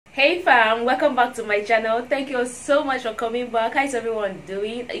Hey fam, welcome back to my channel. Thank you so much for coming back. How's everyone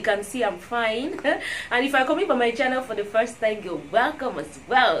doing? You can see I'm fine. And if you're coming by my channel for the first time, you're welcome as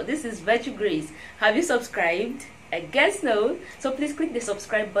well. This is Virtue Grace. Have you subscribed? I guess no. So please click the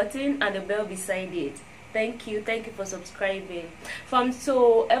subscribe button and the bell beside it. Thank you for subscribing.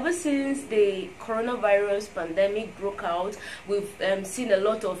 So ever since the coronavirus pandemic broke out, we've seen a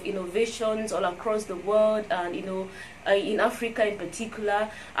lot of innovations all across the world, and in Africa in particular.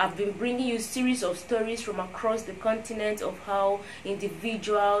 I've been bringing you a series of stories from across the continent of how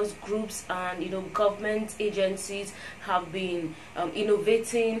individuals, groups, and government agencies have been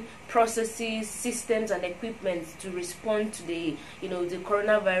innovating processes, systems, and equipment to respond to the the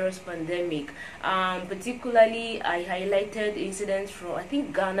coronavirus pandemic. Particularly, I highlighted incidents from, I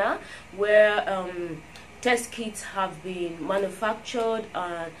think, Ghana, where test kits have been manufactured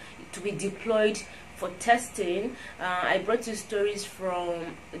to be deployed for testing. I brought you stories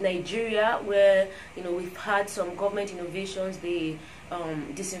from Nigeria, where we've had some government innovations, the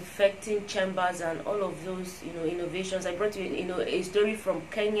disinfecting chambers and all of those innovations. I brought you a story from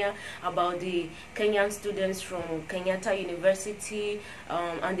Kenya about the Kenyan students from Kenyatta University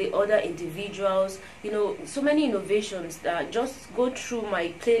and the other individuals. So many innovations. That just go through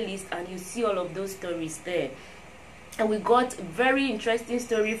my playlist and you see all of those stories there. And we got a very interesting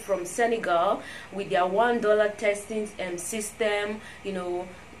story from Senegal with their $1 testing system.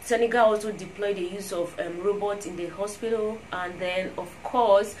 Senegal also deployed the use of robots in the hospital, and then of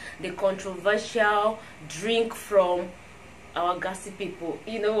course the controversial drink from our gassy people.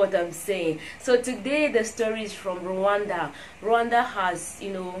 You know what I'm saying. So today the story is from Rwanda. Rwanda has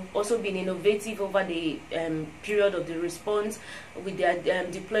also been innovative over the period of the response with their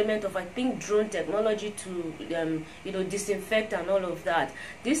deployment of, I think, drone technology to disinfect and all of that.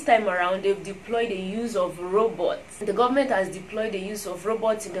 This time around they've deployed the use of robots. The government has deployed the use of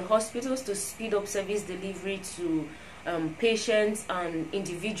robots in the hospitals to speed up service delivery to patients and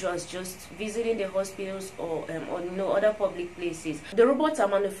individuals just visiting the hospitals or other public places. The robots are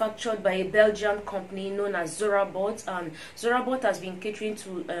manufactured by a Belgian company known as Zorabot, and Zorabot has been catering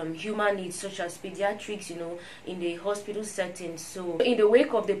to human needs such as pediatrics, in the hospital setting. So in the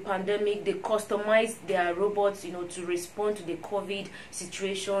wake of the pandemic, they customized their robots, to respond to the COVID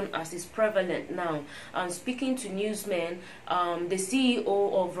situation as is prevalent now. And speaking to newsmen, the CEO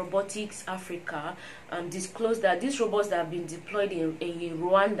of Robotics Africa disclosed that these robots that have been deployed in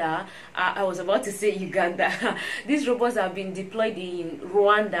Rwanda, I was about to say Uganda, these robots that have been deployed in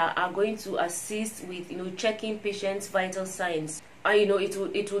Rwanda are going to assist with checking patients' vital signs. And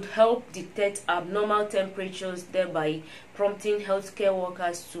it would help detect abnormal temperatures, thereby prompting healthcare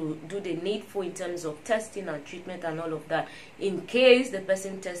workers to do the needful in terms of testing and treatment and all of that, in case the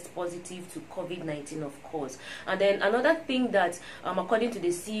person tests positive to COVID-19, of course. And then another thing that, according to the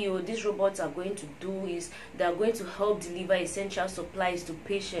CEO, these robots are going to do is they are going to help deliver essential supplies to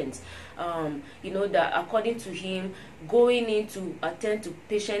patients. That according to him, going in to attend to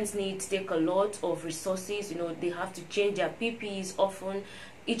patients' needs take a lot of resources. They have to change their PPEs often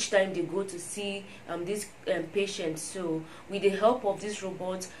each time they go to see these patients. So with the help of these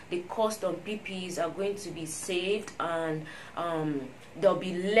robots, the cost on PPEs are going to be saved, and there'll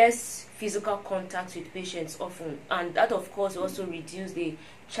be less physical contact with patients often, and that of course also reduce the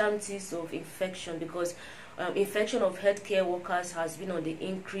chances of infection, because infection of healthcare workers has been on the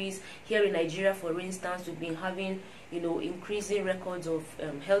increase. Here in Nigeria, for instance, we've been having increasing records of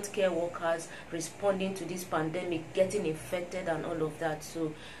healthcare workers responding to this pandemic, getting infected and all of that.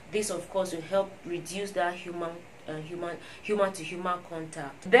 So this of course will help reduce that human to human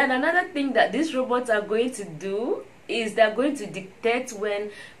contact. Then another thing that these robots are going to do is they're going to detect when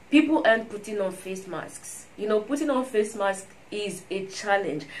people aren't putting on face masks. Putting on face masks is a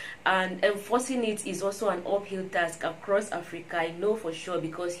challenge, and enforcing it is also an uphill task across Africa. I know for sure,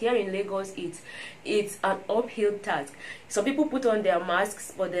 because here in Lagos it's an uphill task. Some people put on their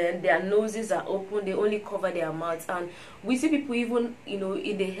masks, but then their noses are open, they only cover their mouths, and we see people even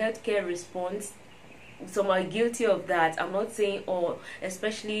in the healthcare response. Some are guilty of that. I'm not saying all,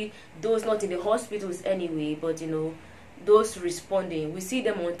 especially those not in the hospitals anyway, but those responding, we see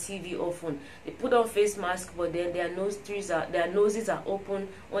them on TV often. They put on face masks, but then their noses are open,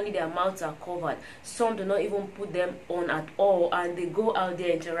 only their mouths are covered. Some do not even put them on at all, and they go out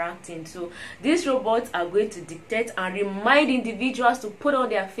there interacting. So these robots are going to detect and remind individuals to put on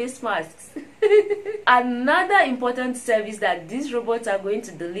their face masks. Another important service that these robots are going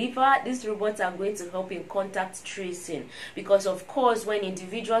to deliver, these robots are going to help in contact tracing, because of course when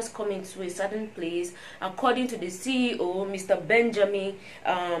individuals come into a certain place, according to the CEO, Mr. Benjamin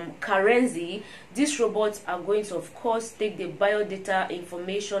Karenzi, these robots are going to of course take the biodata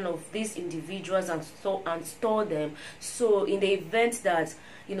information of these individuals and store them. So in the event that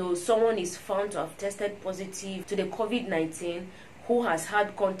someone is found to have tested positive to the COVID-19, who has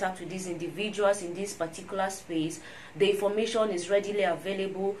had contact with these individuals in this particular space, the information is readily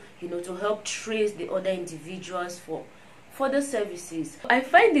available, to help trace the other individuals for further services. I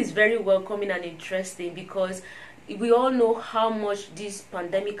find this very welcoming and interesting, because we all know how much this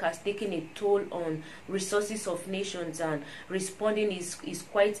pandemic has taken a toll on resources of nations, and responding is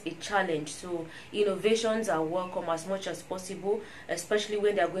quite a challenge. So innovations are welcome as much as possible, especially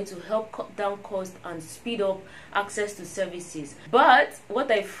when they are going to help cut down costs and speed up access to services. But what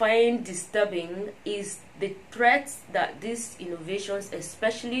I find disturbing is the threats that these innovations,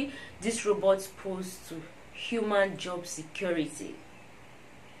 especially these robots, pose to human job security.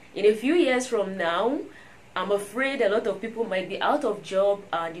 In a few years from now, I'm afraid a lot of people might be out of job,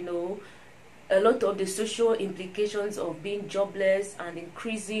 and a lot of the social implications of being jobless and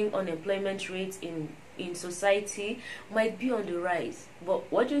increasing unemployment rates in society might be on the rise. But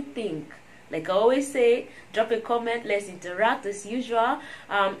what do you think? Like I always say, drop a comment, let's interact as usual.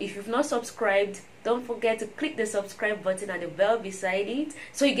 If you've not subscribed, don't forget to click the subscribe button and the bell beside it,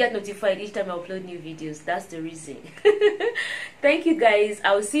 so you get notified each time I upload new videos. That's the reason. Thank you guys.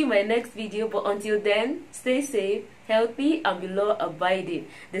 I will see you in my next video, but until then, stay safe, healthy, and be law abiding.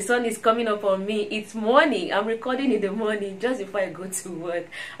 The sun is coming up on me. It's morning. I'm recording in the morning just before I go to work.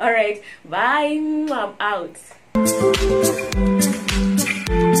 All right, bye. I'm out.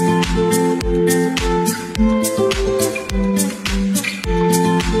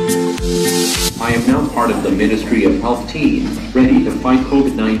 I am now part of the Ministry of Health team, ready to fight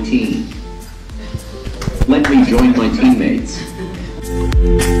COVID-19. Let me join my teammates.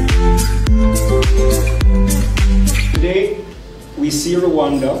 Today, we see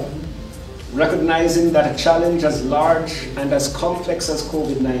Rwanda recognizing that a challenge as large and as complex as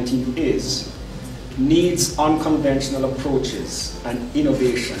COVID-19 is, needs unconventional approaches and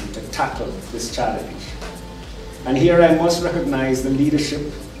innovation to tackle this challenge. And here I must recognize the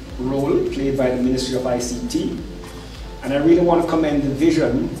leadership role played by the Ministry of ICT, and I really want to commend the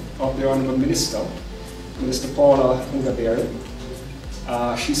vision of the Honourable Minister, Minister Paula Ngabere.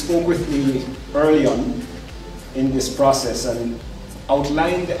 She spoke with me early on in this process and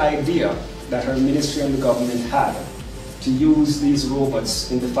outlined the idea that her ministry and the government had to use these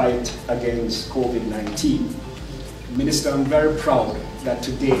robots in the fight against COVID-19. Minister, I'm very proud that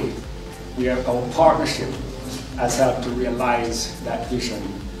today our partnership has helped to realize that vision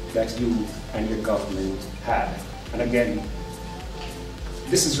that you and your government had. And again,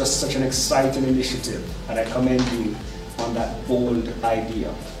 this is just such an exciting initiative, and I commend you on that bold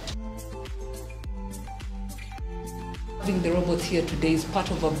idea. Having the robots here today is part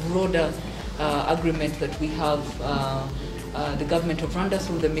of a broader agreement that we have, the government of Rwanda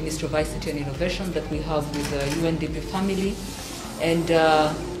through the Ministry of ICT and Innovation, that we have with the UNDP family, and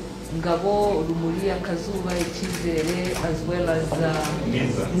Ngabo, Rumulia, Kazuba, Ichizere, as well as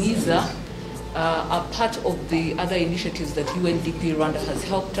Niza, are part of the other initiatives that UNDP Rwanda has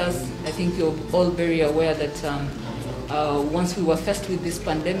helped us. I think you're all very aware that once we were faced with this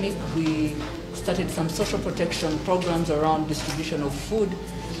pandemic, we started some social protection programs around distribution of food,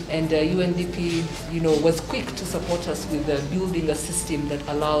 and UNDP, was quick to support us with building a system that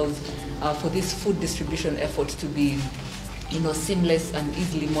allows for this food distribution efforts to be, seamless and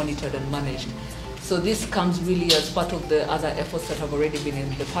easily monitored and managed. So this comes really as part of the other efforts that have already been in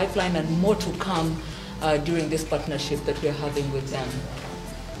the pipeline, and more to come during this partnership that we're having with them.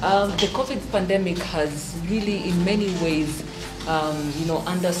 The COVID pandemic has really, in many ways,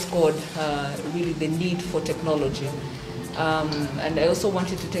 underscored really the need for technology. And I also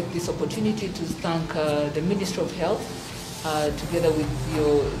wanted to take this opportunity to thank the Ministry of Health, together with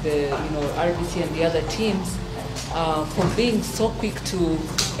RBC and the other teams, for being so quick to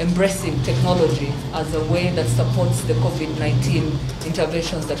embracing technology as a way that supports the COVID-19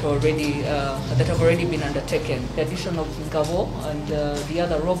 interventions that have already been undertaken. The addition of Ngabo and the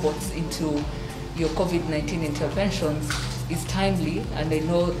other robots into your COVID-19 interventions is timely, and I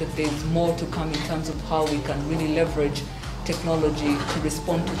know that there's more to come in terms of how we can really leverage technology to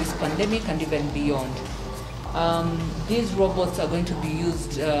respond to this pandemic and even beyond. These robots are going to be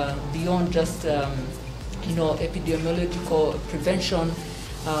used beyond just epidemiological prevention,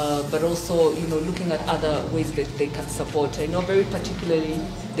 but also, looking at other ways that they can support. I know very particularly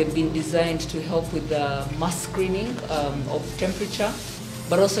they've been designed to help with the mass screening of temperature,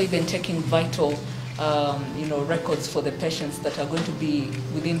 but also even taking vital records for the patients that are going to be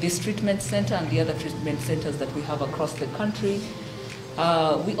within this treatment center and the other treatment centers that we have across the country.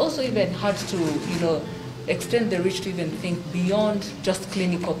 We also even had to, extend the reach to even think beyond just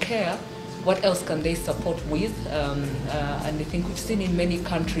clinical care. What else can they support with? And I think we've seen in many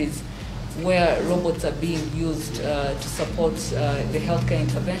countries where robots are being used to support the healthcare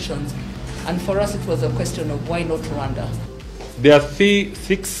interventions. And for us, it was a question of why not Rwanda? There are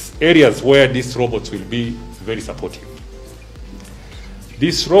six areas where these robots will be very supportive.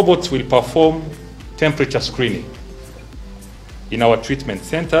 These robots will perform temperature screening in our treatment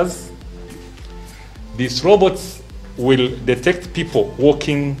centers. These robots will detect people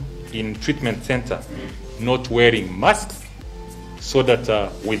walking in treatment center not wearing masks, so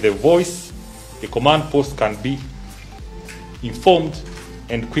that with the voice, the command post can be informed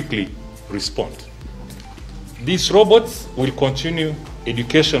and quickly respond. These robots will continue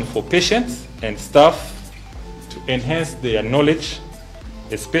education for patients and staff to enhance their knowledge,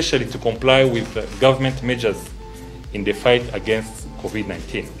 especially to comply with government measures in the fight against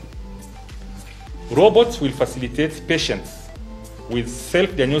COVID-19. Robots will facilitate patients with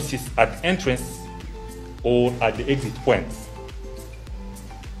self-diagnosis at entrance or at the exit points.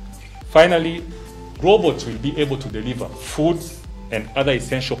 Finally, robots will be able to deliver foods and other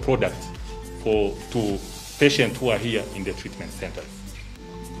essential products to patients who are here in the treatment centers.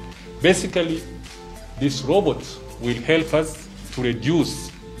 Basically, these robots will help us to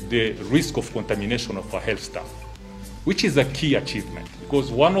reduce the risk of contamination of our health staff, which is a key achievement, because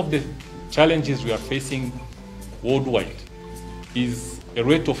one of the challenges we are facing worldwide is a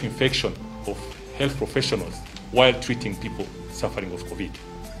rate of infection of health professionals while treating people suffering of COVID.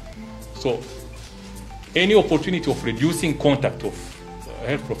 So any opportunity of reducing contact of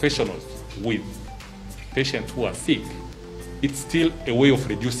health professionals with patients who are sick, it's still a way of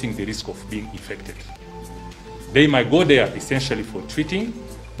reducing the risk of being infected. They might go there essentially for treating,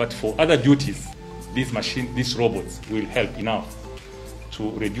 but for other duties, these robots will help enough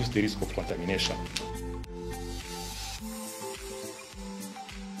to reduce the risk of contamination.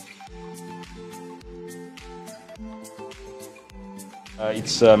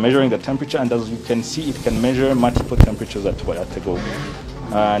 It's measuring the temperature, and as you can see, it can measure multiple temperatures at a go.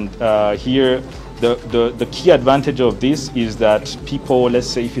 And here, the key advantage of this is that people, let's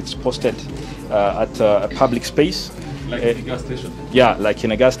say if it's posted at a public space, like in a gas station? Yeah, like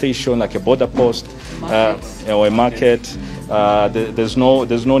in a gas station, like a border post, or a market. There's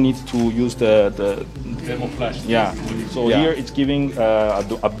no need to use the thermoflash. Yeah. So here it's giving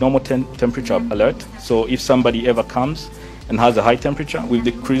abnormal temperature alert. So if somebody ever comes and has a high temperature, we've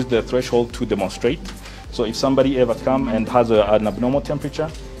decreased the threshold to demonstrate. So if somebody ever comes and has an abnormal temperature,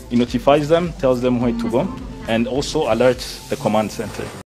 it notifies them, tells them where to go, and also alerts the command center.